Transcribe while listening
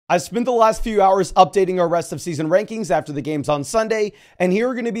I spent the last few hours updating our rest of season rankings after the games on Sunday, and here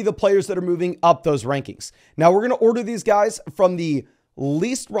are going to be the players that are moving up those rankings. Now, we're going to order these guys from the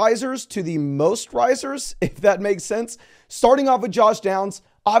least risers to the most risers, if that makes sense. Starting off with Josh Downs.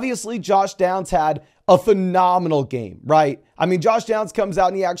 Obviously, Josh Downs had a phenomenal game, right? I mean, Josh Downs comes out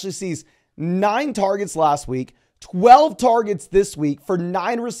and he actually sees 9 targets last week, 12 targets this week for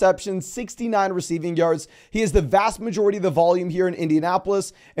 9 receptions, 69 receiving yards. He has the vast majority of the volume here in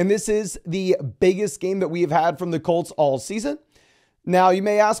Indianapolis, and this is the biggest game that we have had from the Colts all season. Now, you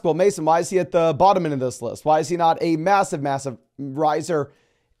may ask, well, Mason, why is he at the bottom end of this list? Why is he not a massive, massive riser?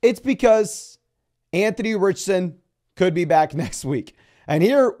 It's because Anthony Richardson could be back next week. And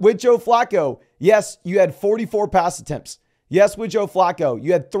here with Joe Flacco, yes, you had 44 pass attempts. Yes, with Joe Flacco,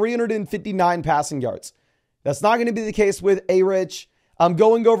 you had 359 passing yards. That's not going to be the case with A-Rich. I'm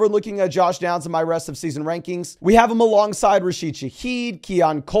going over looking at Josh Downs in my rest of season rankings. We have him alongside Rashid Shaheed,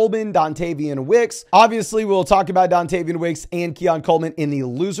 Keon Coleman, Dontavian Wicks. Obviously, we'll talk about Dontavian Wicks and Keon Coleman in the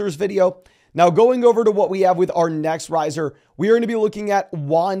losers video. Now, going over to what we have with our next riser, we are going to be looking at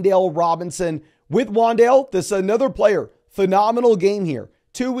Wan'Dale Robinson. With Wan'Dale, this is another player. Phenomenal game here.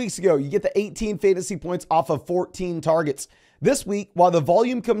 2 weeks ago, you get the 18 fantasy points off of 14 targets. This week, while the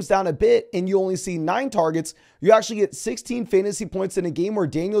volume comes down a bit and you only see 9 targets, you actually get 16 fantasy points in a game where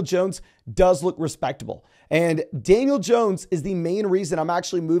Daniel Jones does look respectable. And Daniel Jones is the main reason I'm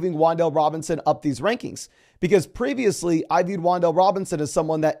actually moving Wan'Dale Robinson up these rankings. Because previously, I viewed Wan'Dale Robinson as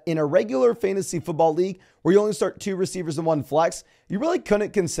someone that in a regular fantasy football league where you only start 2 receivers and 1 flex, you really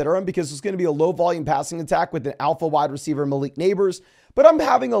couldn't consider him because it's going to be a low volume passing attack with an alpha wide receiver, Malik Neighbors. But I'm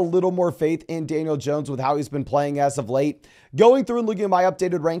having a little more faith in Daniel Jones with how he's been playing as of late. Going through and looking at my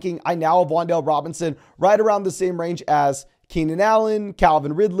updated ranking, I now have Wan'Dale Robinson right around the same range as Keenan Allen,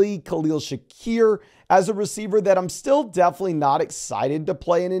 Calvin Ridley, Khalil Shakir as a receiver that I'm still definitely not excited to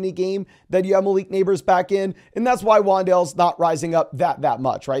play in any game that you have Malik Neighbors back in. And that's why Wan'Dale's not rising up that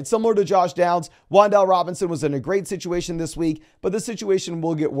much, right? Similar to Josh Downs, Wan'Dale Robinson was in a great situation this week, but the situation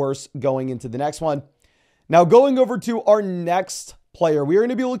will get worse going into the next one. Now, going over to our next player, we are going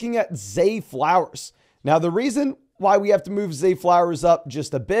to be looking at Zay Flowers. Now, the reason why we have to move Zay Flowers up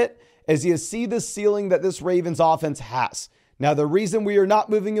just a bit is you see the ceiling that this Ravens offense has. Now, the reason we are not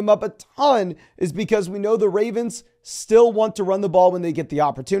moving him up a ton is because we know the Ravens still want to run the ball when they get the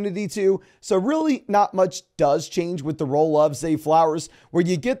opportunity to. So really not much does change with the role of Zay Flowers, where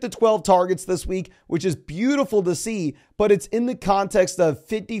you get the 12 targets this week, which is beautiful to see, but it's in the context of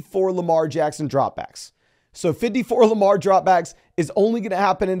 54 Lamar Jackson dropbacks. So 54 Lamar dropbacks is only going to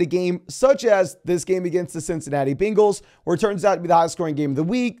happen in a game such as this game against the Cincinnati Bengals, where it turns out to be the highest scoring game of the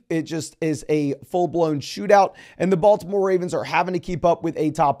week. It just is a full-blown shootout, and the Baltimore Ravens are having to keep up with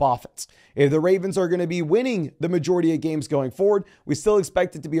a top offense. If the Ravens are going to be winning the majority of games going forward, we still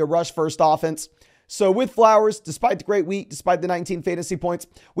expect it to be a rush-first offense. So with Flowers, despite the great week, despite the 19 fantasy points,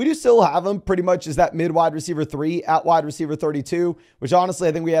 we do still have him pretty much as that mid-wide receiver 3 at wide receiver 32, which honestly,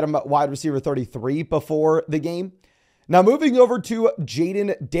 I think we had him at wide receiver 33 before the game. Now moving over to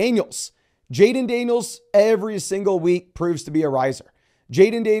Jayden Daniels. Jayden Daniels every single week proves to be a riser.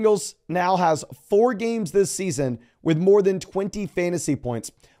 Jayden Daniels now has 4 games this season with more than 20 fantasy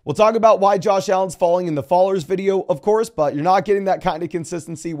points. We'll talk about why Josh Allen's falling in the fallers video, of course, but you're not getting that kind of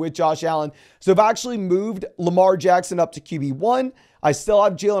consistency with Josh Allen. So I've actually moved Lamar Jackson up to QB1. I still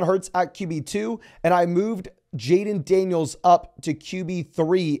have Jalen Hurts at QB2, and I moved Jayden Daniels up to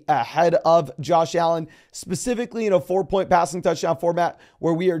QB3 ahead of Josh Allen, specifically in a 4-point passing touchdown format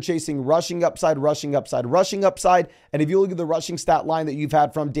where we are chasing rushing upside, rushing upside, rushing upside. And if you look at the rushing stat line that you've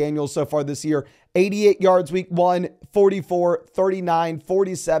had from Daniels so far this year, 88 yards week 1, 44, 39,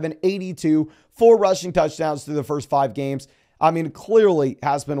 47, 82, 4 rushing touchdowns through the first 5 games. I mean, clearly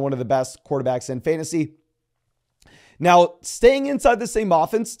has been one of the best quarterbacks in fantasy. Now, staying inside the same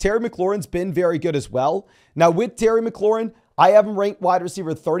offense, Terry McLaurin's been very good as well. Now, with Terry McLaurin, I have him ranked wide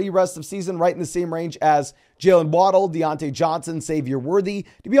receiver 30 rest of season, right in the same range as Jalen Waddle, Deontay Johnson, Xavier Worthy.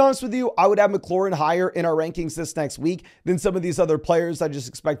 To be honest with you, I would have McLaurin higher in our rankings this next week than some of these other players. I just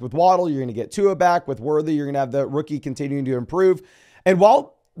expect with Waddle, you're going to get Tua back. With Worthy, you're going to have the rookie continuing to improve. And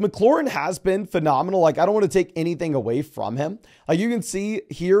while McLaurin has been phenomenal, like I don't want to take anything away from him. Like you can see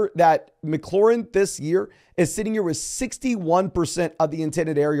here that McLaurin this year is sitting here with 61% of the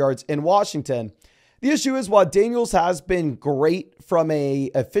intended air yards in Washington. The issue is while Daniels has been great from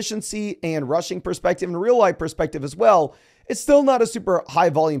a efficiency and rushing perspective and real life perspective as well, it's still not a super high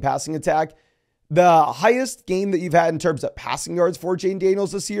volume passing attack. The highest game that you've had in terms of passing yards for Jayden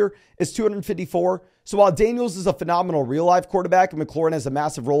Daniels this year is 254. So while Daniels is a phenomenal real-life quarterback and McLaurin has a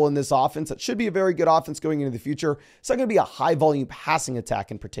massive role in this offense, that should be a very good offense going into the future. It's not going to be a high-volume passing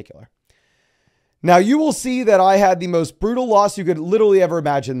attack in particular. Now, you will see that I had the most brutal loss you could literally ever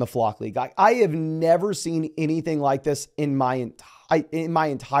imagine in the Flock League. I have never seen anything like this in my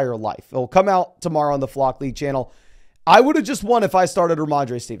entire life. It'll come out tomorrow on the Flock League channel. I would have just won if I started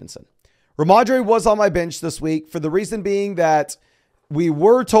Ramondre Stevenson. Ramondre was on my bench this week for the reason being that we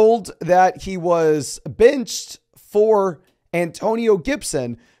were told that he was benched for Antonio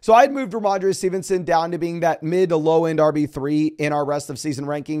Gibson. So I'd moved Ramondre Stevenson down to being that mid to low end RB3 in our rest of season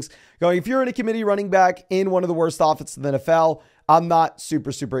rankings. Going, if you're in a committee running back in one of the worst offenses in the NFL, I'm not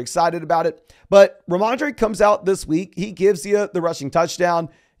super excited about it. But Ramondre comes out this week. He gives you the rushing touchdown.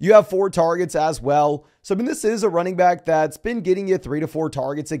 You have 4 targets as well. So, I mean, this is a running back that's been getting you 3 to 4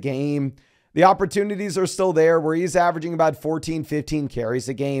 targets a game. The opportunities are still there where he's averaging about 14, 15 carries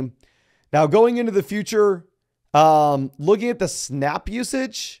a game. Now, going into the future, looking at the snap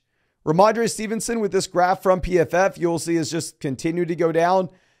usage, Ramondre Stevenson with this graph from PFF, you'll see has just continued to go down.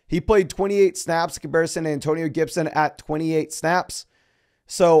 He played 28 snaps in comparison to Antonio Gibson at 28 snaps.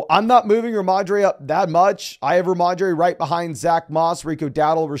 So I'm not moving Ramondre up that much. I have Ramondre right behind Zach Moss, Rico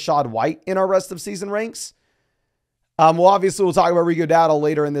Dowdle, Rashad White in our rest of season ranks. Well, obviously we'll talk about Rico Dowdle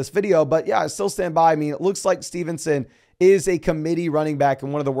later in this video, but yeah, I still stand by. I mean, it looks like Stevenson is a committee running back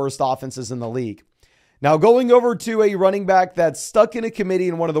in one of the worst offenses in the league. Now, going over to a running back that's stuck in a committee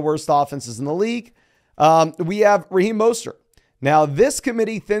in one of the worst offenses in the league, we have Raheem Mostert. Now, this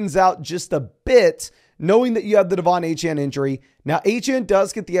committee thins out just a bit, knowing that you have the Devon Achane injury. Now, Achane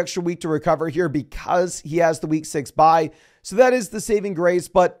does get the extra week to recover here because he has the week 6 bye. So that is the saving grace.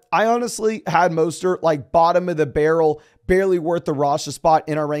 But I honestly had Mostert like bottom of the barrel, barely worth the roster spot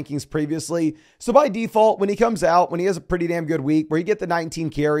in our rankings previously. So by default, when he comes out, when he has a pretty damn good week where you get the 19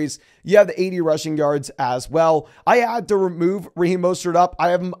 carries, you have the 80 rushing yards as well. I had to remove Raheem Mostert up. I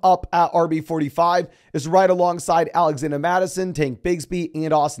have him up at RB45. It's right alongside Alexander Mattison, Tank Bigsby,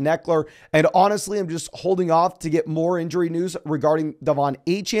 and Austin Eckler. And honestly, I'm just holding off to get more injury news regarding Devon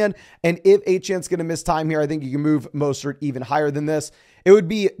Achane. And if Achane's going to miss time here, I think you can move Mostert even higher than this. It would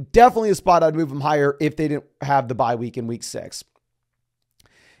be definitely a spot I'd move him higher if they didn't have the bye week in week 6.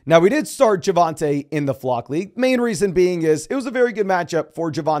 Now, we did start Javonte in the Flock League. Main reason being is it was a very good matchup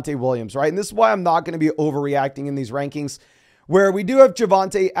for Javonte Williams, right? And this is why I'm not going to be overreacting in these rankings, where we do have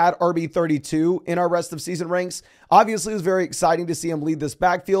Javonte at RB32 in our rest of season ranks. Obviously, it was very exciting to see him lead this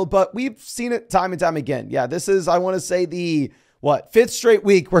backfield, but we've seen it time and time again. Yeah, this is, I want to say, the 5th straight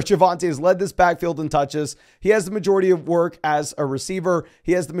week where Javonte has led this backfield in touches. He has the majority of work as a receiver.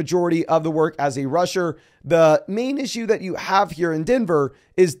 He has the majority of the work as a rusher. The main issue that you have here in Denver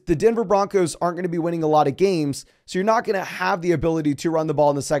is the Denver Broncos aren't going to be winning a lot of games, so you're not going to have the ability to run the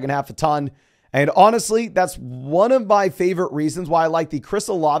ball in the second half a ton. And honestly, that's one of my favorite reasons why I like the Chris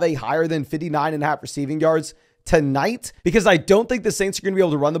Olave higher than 59.5 receiving yards tonight, because I don't think the Saints are going to be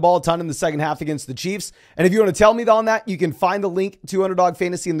able to run the ball a ton in the second half against the Chiefs. And if you want to tell me on that, you can find the link to Underdog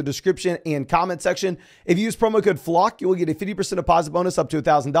Fantasy in the description and comment section. If you use promo code FLOCK, you will get a 50% deposit bonus up to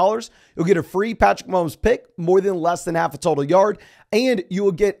 $1,000. You'll get a free Patrick Mahomes pick, more than less than half a total yard. And you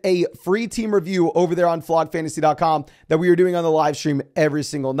will get a free team review over there on flockfantasy.com that we are doing on the live stream every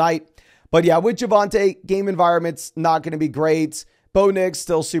single night. But yeah, with Javonte, game environment's not going to be great. Bo Nix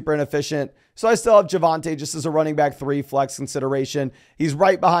still super inefficient. So I still have Javonte just as a running back 3 flex consideration. He's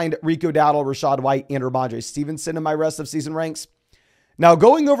right behind Rico Dowdle, Rashad White, and Ramondre Stevenson in my rest of season ranks. Now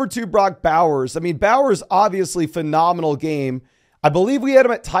going over to Brock Bowers. I mean, Bowers obviously phenomenal game. I believe we had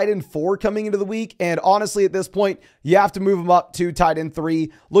him at tight end 4 coming into the week. And honestly, at this point, you have to move him up to tight end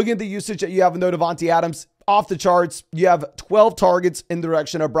 3. Looking at the usage that you have in Devontae Adams, off the charts. You have 12 targets in the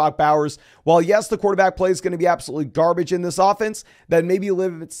direction of Brock Bowers. While yes, the quarterback play is going to be absolutely garbage in this offense, that maybe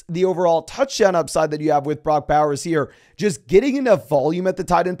limits the overall touchdown upside that you have with Brock Bowers here. Just getting enough volume at the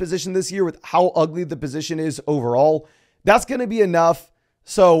tight end position this year with how ugly the position is overall, that's going to be enough.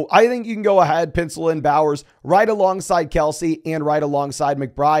 So I think you can go ahead, pencil in Bowers right alongside Kelsey and right alongside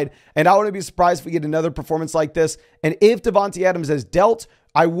McBride. And I wouldn't be surprised if we get another performance like this. And if Devontae Adams has dealt,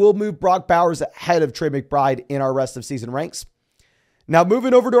 I will move Brock Bowers ahead of Trey McBride in our rest of season ranks. Now,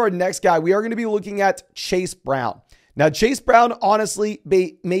 moving over to our next guy, we are going to be looking at Chase Brown. Now, Chase Brown, honestly,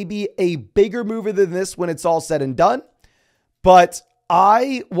 may be a bigger mover than this when it's all said and done, but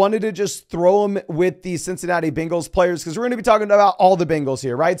I wanted to just throw him with the Cincinnati Bengals players because we're going to be talking about all the Bengals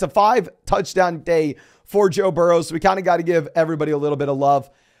here, right? It's a 5-touchdown day for Joe Burrow, so we kind of got to give everybody a little bit of love.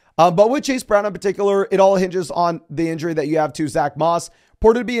 But with Chase Brown in particular, it all hinges on the injury that you have to Zach Moss.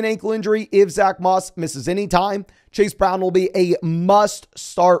 Reported to be an ankle injury. If Zach Moss misses any time, Chase Brown will be a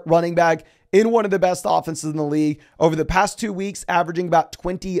must-start running back in one of the best offenses in the league. Over the past 2 weeks, averaging about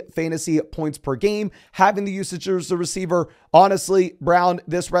 20 fantasy points per game, having the usage as a receiver. Honestly, Brown,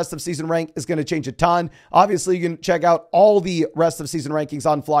 this rest of season rank is going to change a ton. Obviously, you can check out all the rest of season rankings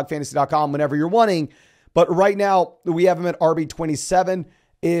on flogfantasy.com whenever you're wanting. But right now, we have him at RB27.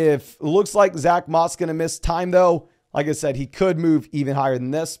 If it looks like Zach Moss going to miss time, though, like I said, he could move even higher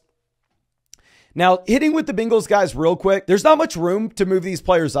than this. Now, hitting with the Bengals guys real quick, there's not much room to move these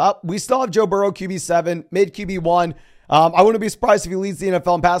players up. We still have Joe Burrow, QB7, mid QB1. I wouldn't be surprised if he leads the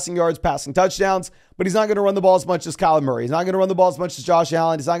NFL in passing yards, passing touchdowns, but he's not going to run the ball as much as Kyler Murray. He's not going to run the ball as much as Josh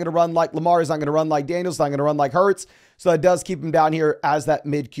Allen. He's not going to run like Lamar. He's not going to run like Daniels. He's not going to run like Hurts. So that does keep him down here as that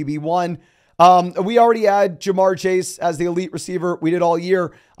mid QB1. We already had Jamar Chase as the elite receiver. We did all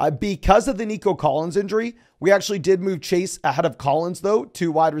year. Because of the Nico Collins injury, we actually did move Chase ahead of Collins, though,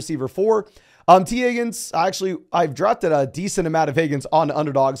 to wide receiver 4. T. Higgins, I've drafted a decent amount of Higgins on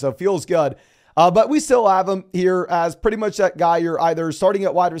Underdog, so it feels good. But we still have him here as pretty much that guy you're either starting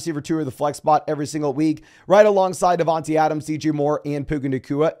at wide receiver 2 or the flex spot every single week, right alongside Devontae Adams, DJ Moore, and Puka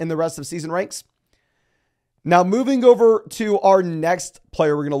Nacua in the rest of season ranks. Now, moving over to our next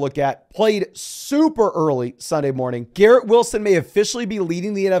player we're going to look at, played super early Sunday morning. Garrett Wilson may officially be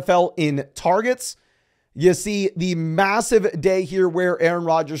leading the NFL in targets. You see the massive day here where Aaron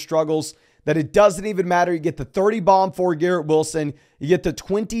Rodgers struggles, that it doesn't even matter. You get the 30 bomb for Garrett Wilson. You get the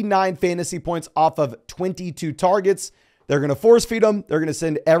 29 fantasy points off of 22 targets. They're going to force feed him. They're going to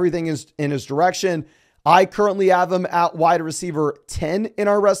send everything in his direction. I currently have him at wide receiver 10 in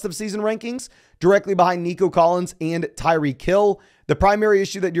our rest of season rankings, directly behind Nico Collins and Tyreek Hill. The primary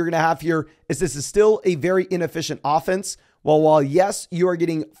issue that you're going to have here is this is still a very inefficient offense. While yes, you are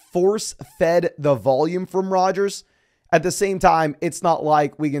getting force-fed the volume from Rodgers, at the same time, it's not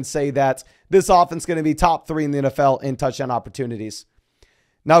like we can say that this offense is going to be top 3 in the NFL in touchdown opportunities.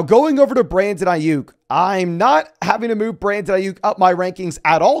 Now, going over to Brandon Ayuk, I'm not having to move Brandon Ayuk up my rankings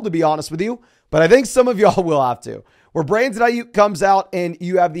at all, to be honest with you, but I think some of y'all will have to. Where Brandon Ayuk comes out and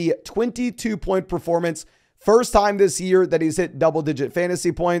you have the 22-point performance, first time this year that he's hit double-digit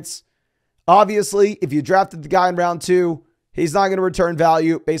fantasy points. Obviously, if you drafted the guy in round 2, he's not going to return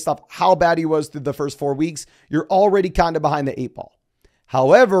value based off how bad he was through the first 4 weeks. You're already kind of behind the 8 ball.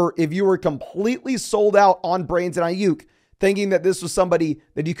 However, if you were completely sold out on Brandon Ayuk, thinking that this was somebody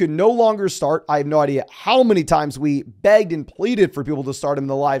that you could no longer start, I have no idea how many times we begged and pleaded for people to start him in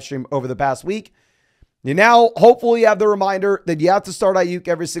the live stream over the past week. You now hopefully have the reminder that you have to start Ayuk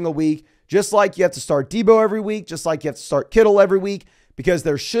every single week, just like you have to start Debo every week, just like you have to start Kittle every week, because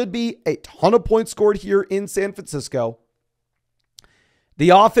there should be a ton of points scored here in San Francisco. The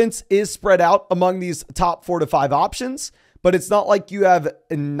offense is spread out among these top 4 to 5 options, but it's not like you have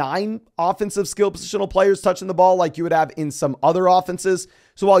 9 offensive skill positional players touching the ball like you would have in some other offenses.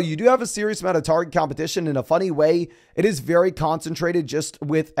 So while you do have a serious amount of target competition, in a funny way, it is very concentrated just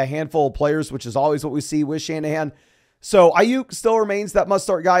with a handful of players, which is always what we see with Shanahan. So Ayuk still remains that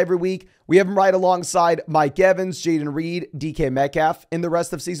must-start guy every week. We have him right alongside Mike Evans, Jaden Reed, DK Metcalf in the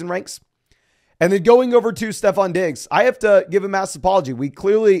rest of season ranks. And then going over to Stephon Diggs, I have to give a massive apology. We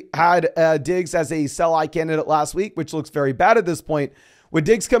clearly had Diggs as a sell-high candidate last week, which looks very bad at this point. With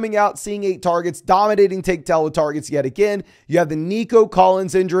Diggs coming out, seeing 8 targets, dominating take-tail with targets yet again. You have the Nico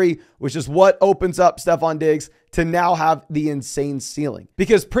Collins injury, which is what opens up Stephon Diggs to now have the insane ceiling.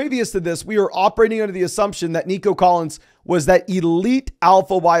 Because previous to this, we were operating under the assumption that Nico Collins was that elite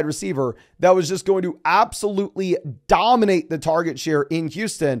alpha wide receiver that was just going to absolutely dominate the target share in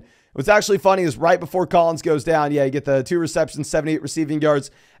Houston. What's actually funny is right before Collins goes down, you get the 2 receptions, 78 receiving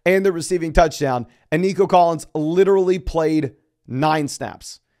yards, and the receiving touchdown. And Nico Collins literally played 9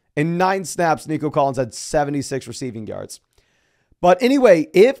 snaps. In 9 snaps, Nico Collins had 76 receiving yards. But anyway,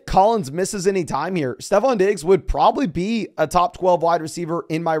 if Collins misses any time here, Stephon Diggs would probably be a top 12 wide receiver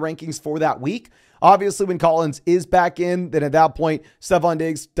in my rankings for that week. Obviously, when Collins is back in, then at that point, Stephon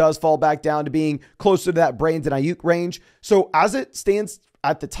Diggs does fall back down to being closer to that Brandon Ayuk range. So as it stands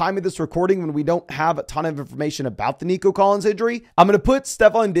at the time of this recording, when we don't have a ton of information about the Nico Collins injury, I'm going to put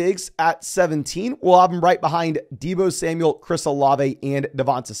Stephon Diggs at 17. We'll have him right behind Deebo Samuel, Chris Olave, and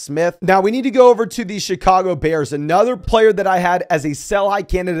Devonta Smith. Now, we need to go over to the Chicago Bears. Another player that I had as a sell-high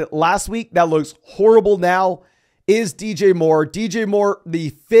candidate last week that looks horrible now is DJ Moore. DJ Moore, the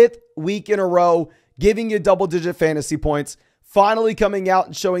 5th week in a row, giving you double-digit fantasy points, finally coming out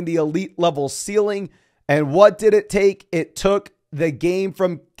and showing the elite level ceiling. And what did it take? It took the game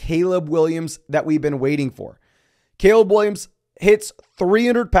from Caleb Williams that we've been waiting for. Caleb Williams hits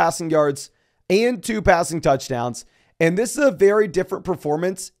 300 passing yards and 2 passing touchdowns. And this is a very different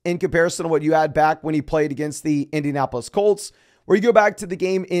performance in comparison to what you had back when he played against the Indianapolis Colts, where you go back to the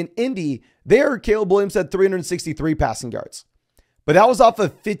game in Indy, there Caleb Williams had 363 passing yards. But that was off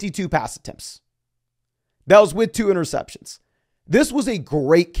of 52 pass attempts. That was with 2 interceptions. This was a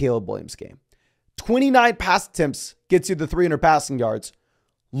great Caleb Williams game. 29 pass attempts gets you the 300 passing yards.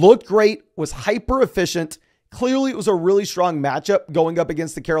 Looked great, was hyper efficient. Clearly, it was a really strong matchup going up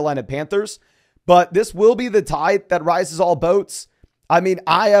against the Carolina Panthers. But this will be the tide that rises all boats. I mean,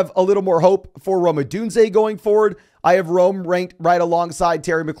 I have a little more hope for Rome Odunze going forward. I have Rome ranked right alongside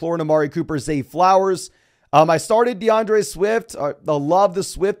Terry McLaurin, Amari Cooper, Zay Flowers. I started DeAndre Swift. I love the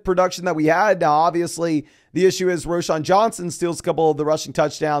Swift production that we had. Now, obviously, the issue is Roschon Johnson steals a couple of the rushing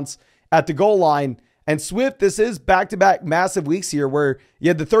touchdowns at the goal line. And Swift, this is back-to-back massive weeks here where you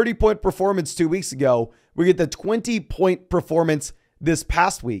had the 30-point performance 2 weeks ago. We get the 20-point performance this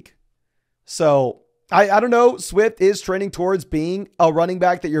past week. So, I don't know. Swift is trending towards being a running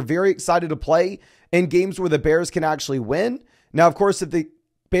back that you're very excited to play in games where the Bears can actually win. Now, of course, if the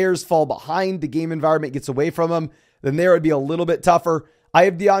Bears fall behind, the game environment gets away from them, then there would be a little bit tougher. I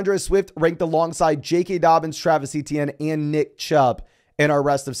have DeAndre Swift ranked alongside J.K. Dobbins, Travis Etienne, and Nick Chubb in our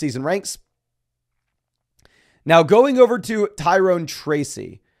rest of season ranks. Now, going over to Tyrone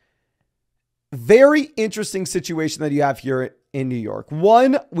Tracy. Very interesting situation that you have here in New York.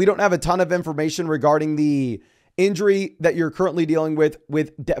 One, we don't have a ton of information regarding the injury that you're currently dealing with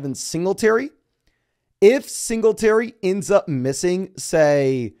Devin Singletary. If Singletary ends up missing,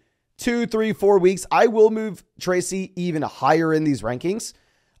 say, 2, 3, 4 weeks, I will move Tracy even higher in these rankings.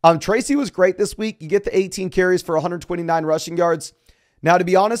 Tracy was great this week. You get the 18 carries for 129 rushing yards. Now, to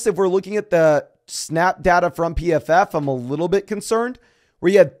be honest, if we're looking at the snap data from PFF, I'm a little bit concerned.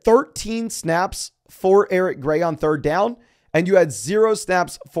 Where you had 13 snaps for Eric Gray on third down, and you had 0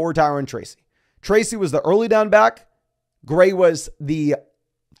 snaps for Tyrone Tracy. Tracy was the early down back. Gray was the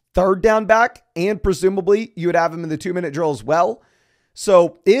third down back, and presumably you would have him in the 2-minute drill as well.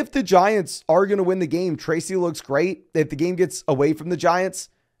 So if the Giants are going to win the game, Tracy looks great. If the game gets away from the Giants,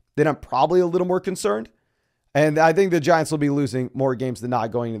 then I'm probably a little more concerned. And I think the Giants will be losing more games than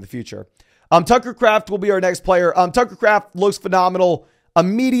not going into the future. Tucker Kraft will be our next player. Tucker Kraft looks phenomenal.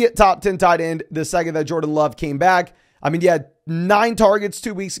 Immediate top 10 tight end the second that Jordan Love came back. I mean, you had 9 targets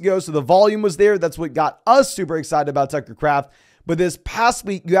 2 weeks ago, so the volume was there. That's what got us super excited about Tucker Kraft. But this past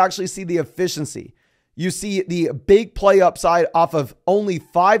week, you actually see the efficiency. You see the big play upside off of only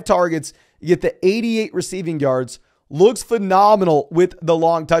 5 targets. You get the 88 receiving yards. Looks phenomenal with the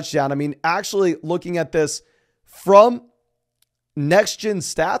long touchdown. I mean, actually looking at this from next-gen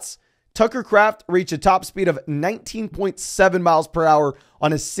stats, Tucker Kraft reached a top speed of 19.7 miles per hour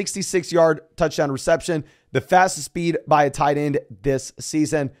on a 66-yard touchdown reception, the fastest speed by a tight end this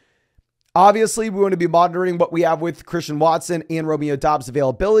season. Obviously, we want to be monitoring what we have with Christian Watson and Romeo Doubs'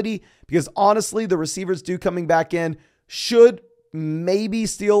 availability because honestly, the receivers do coming back in should maybe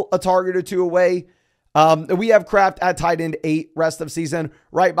steal a target or 2 away. We have Kraft at tight end 8 rest of season,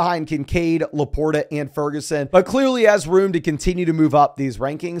 right behind Kincaid, Laporta, and Ferguson, but clearly has room to continue to move up these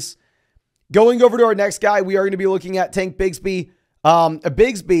rankings. Going over to our next guy, we are going to be looking at Tank Bigsby.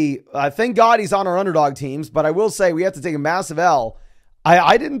 Bigsby, thank God he's on our underdog teams, but I will say we have to take a massive L.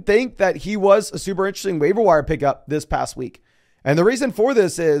 I didn't think that he was a super interesting waiver wire pickup this past week. And the reason for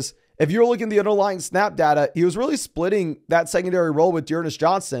this is, if you're looking at the underlying snap data, he was really splitting that secondary role with Dearness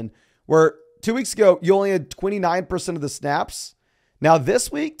Johnson, where 2 weeks ago, you only had 29% of the snaps. Now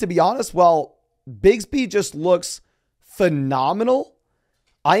this week, to be honest, while Bigsby just looks phenomenal,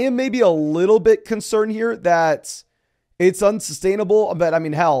 I am maybe a little bit concerned here that it's unsustainable. But I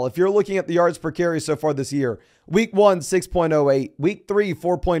mean, hell, if you're looking at the yards per carry so far this year, week 1, 6.08, week 3,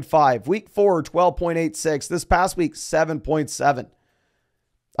 4.5, week 4, 12.86, this past week, 7.7.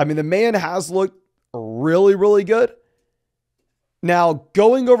 I mean, the man has looked really, really good. Now,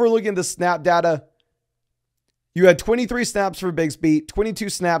 going over looking at the snap data, you had 23 snaps for Bigsby, 22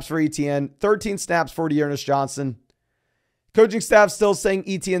 snaps for Etienne, 13 snaps for Dearness Johnson. Coaching staff still saying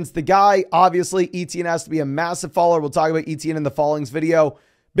Etienne's the guy. Obviously, Etienne has to be a massive faller. We'll talk about Etienne in the fallings video.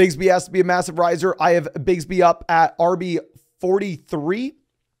 Bigsby has to be a massive riser. I have Bigsby up at RB 43,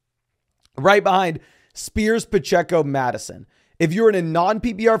 right behind Spears, Pacheco, Madison. If you're in a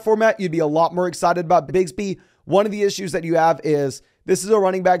non-PPR format, you'd be a lot more excited about Bigsby. One of the issues that you have is this is a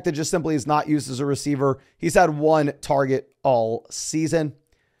running back that just simply is not used as a receiver. He's had 1 target all season.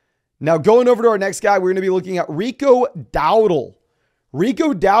 Now, going over to our next guy, we're going to be looking at Rico Dowdle.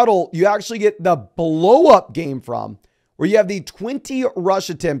 Rico Dowdle, you actually get the blow-up game from, where you have the 20 rush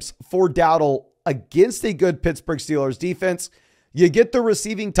attempts for Dowdle against a good Pittsburgh Steelers defense. You get the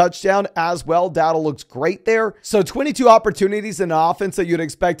receiving touchdown as well. Dowdle looks great there. So 22 opportunities in an offense that you'd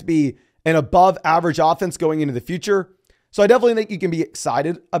expect to be an above-average offense going into the future. So I definitely think you can be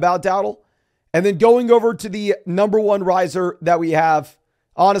excited about Dowdle. And then going over to the number one riser that we have,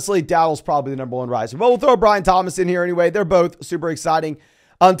 honestly, Dowdle's probably the number one riser. But we'll throw Brian Thomas in here anyway. They're both super exciting.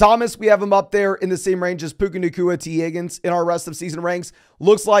 Thomas, we have him up there in the same range as Puka Nacua, T. Higgins in our rest of season ranks.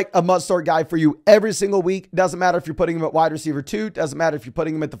 Looks like a must-start guy for you every single week. Doesn't matter if you're putting him at wide receiver 2. Doesn't matter if you're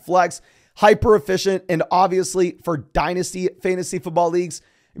putting him at the flex. Hyper efficient, and obviously for dynasty fantasy football leagues,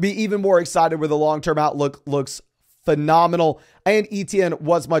 be even more excited where the long-term outlook looks phenomenal. And ETN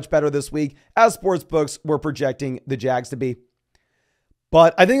was much better this week, as sportsbooks were projecting the Jags to be.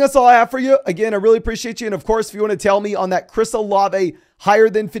 But I think that's all I have for you. Again, I really appreciate you. And of course, if you want to tell me on that Chris Olave higher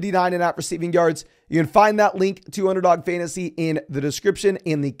than 59.5 receiving yards, you can find that link to Underdog Fantasy in the description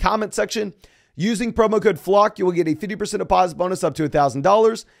in the comment section. Using promo code FLOCK, you will get a 50% deposit bonus up to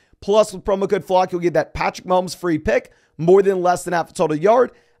 $1,000. Plus, with promo code FLOCK, you'll get that Patrick Mahomes free pick, more than less than half a total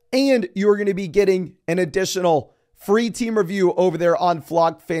yard. And you're going to be getting an additional free team review over there on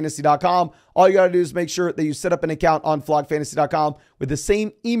flockfantasy.com. All you got to do is make sure that you set up an account on flockfantasy.com with the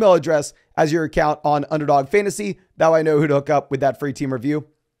same email address as your account on Underdog Fantasy. That way I know who to hook up with that free team review.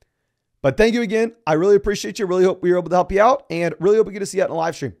 But thank you again. I really appreciate you. Really hope we were able to help you out, and really hope we get to see you out in a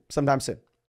live stream sometime soon.